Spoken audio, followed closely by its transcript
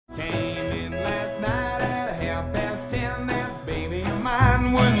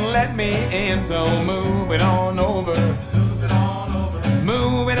me in, so move it on over. Move it on over.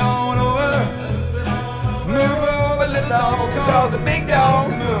 Move it on over. Move over, little dog, cause the big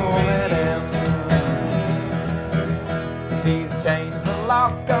dog's moving in. She's changed the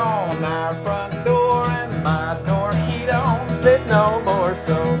lock on our front door, and my door key don't fit no more,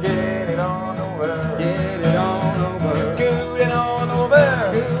 so get it on over. Get it on over. Scoot it on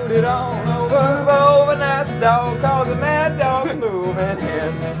over. Scoot it on over. Move over, nice dog, cause the mad dog's moving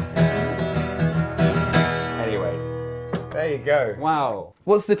in. Anyway, there you go. Wow.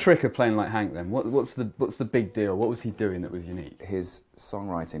 What's the trick of playing like Hank then? What's the big deal? What was he doing that was unique? His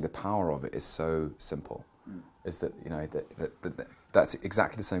songwriting, the power of it is so simple. Is that, you know, that's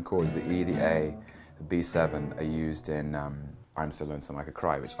exactly the same chords. The E, the A, the B7 are used in I'm So Lonesome I Could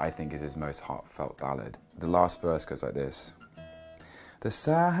Cry, which I think is his most heartfelt ballad. The last verse goes like this. The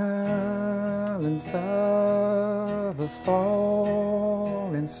silence of a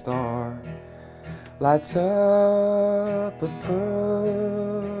falling star lights up a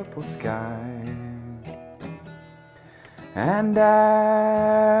purple sky, and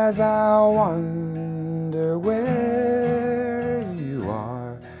as I wonder where you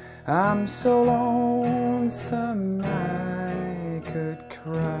are, I'm so lonesome I could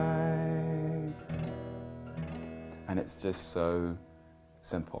cry. And it's just so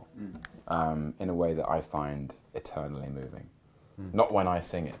simple, in a way that I find eternally moving. Not when I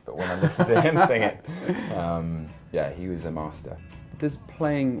sing it, but when I listen to him sing it. Yeah, he was a master. Does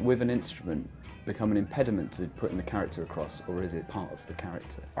playing with an instrument become an impediment to putting the character across, or is it part of the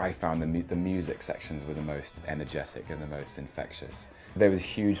character? I found the music sections were the most energetic and the most infectious. There was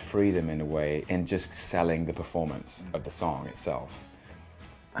huge freedom in a way in just selling the performance of the song itself.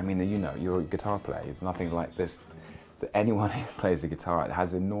 I mean, you know, you're a guitar player. It's nothing like this. Anyone who plays the guitar, it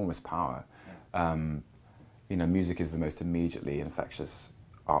has enormous power. You know, music is the most immediately infectious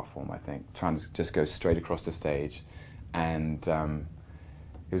art form, I think. Trying to just go straight across the stage, and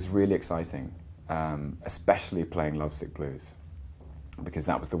it was really exciting, especially playing Lovesick Blues, because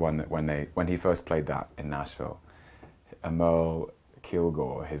that was the one that when he first played that in Nashville, Merle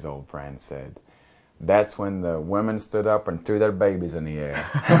Kilgore, his old friend, said, "That's when the women stood up and threw their babies in the air,"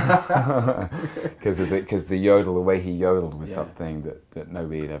 because the yodel, the way he yodeled, was something that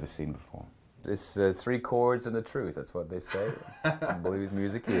nobody had ever seen before. It's 3 chords and the truth, that's what they say. Blues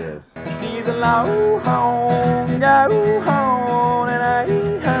music is. She's a low home, go home, and I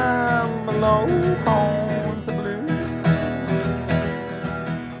am a low home, so blue.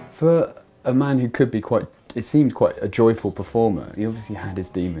 For a man who could be quite, it seemed quite a joyful performer, he obviously had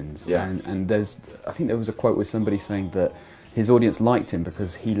his demons. Yeah. And I think there was a quote with somebody saying that his audience liked him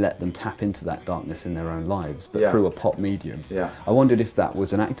because he let them tap into that darkness in their own lives, but through a pop medium. Yeah. I wondered if that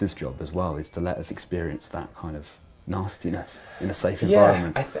was an actor's job as well, is to let us experience that kind of nastiness in a safe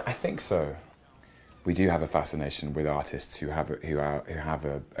environment. I think so. We do have a fascination with artists who have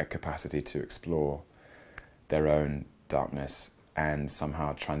a capacity to explore their own darkness and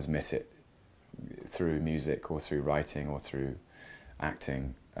somehow transmit it through music or through writing or through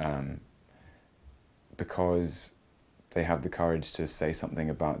acting, because they have the courage to say something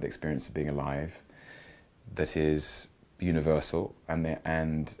about the experience of being alive that is universal and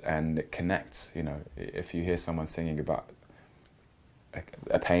it connects. You know, if you hear someone singing about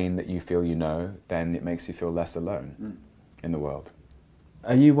a pain that you feel you know, then it makes you feel less alone in the world.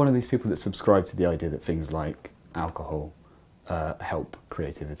 Are you one of these people that subscribe to the idea that things like alcohol help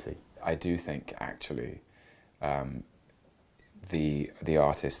creativity? I do think actually the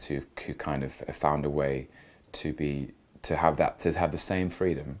artists who kind of found a way to have the same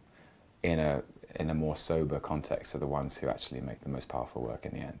freedom in a more sober context are the ones who actually make the most powerful work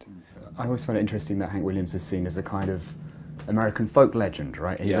in the end. I always find it interesting that Hank Williams is seen as a kind of American folk legend,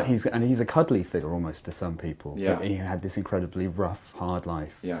 right? He's a cuddly figure almost to some people. Yeah. But he had this incredibly rough, hard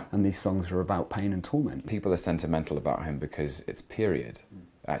life. Yeah. And these songs are about pain and torment. People are sentimental about him because it's period.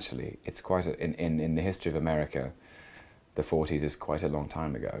 Actually, it's quite in the history of America, the 40s is quite a long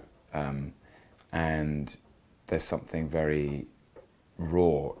time ago, and there's something very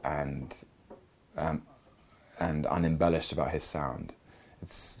raw and unembellished about his sound.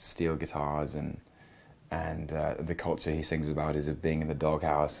 It's steel guitars and the culture he sings about is of being in the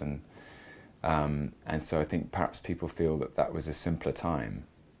doghouse, and so I think perhaps people feel that was a simpler time,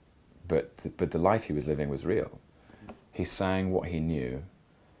 but the life he was living was real. He sang what he knew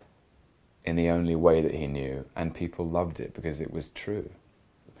in the only way that he knew, and people loved it because it was true.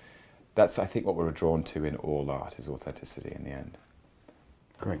 That's, I think, what we're drawn to in all art, is authenticity in the end.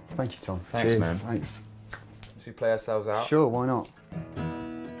 Great. Thank you, Tom. Thanks, Cheers. man. Thanks. Should we play ourselves out? Sure, why not?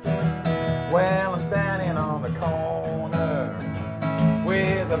 Well, I'm standing on the corner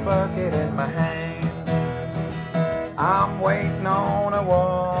with a bucket in my hand. I'm waiting on a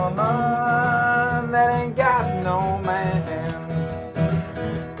woman that ain't got no man.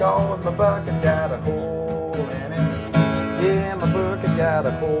 'Cause my bucket's got a hole in it. Yeah, my bucket's got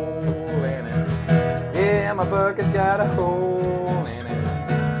a hole in it. Yeah, my bucket's got a hole in it.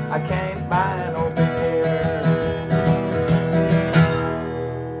 I can't buy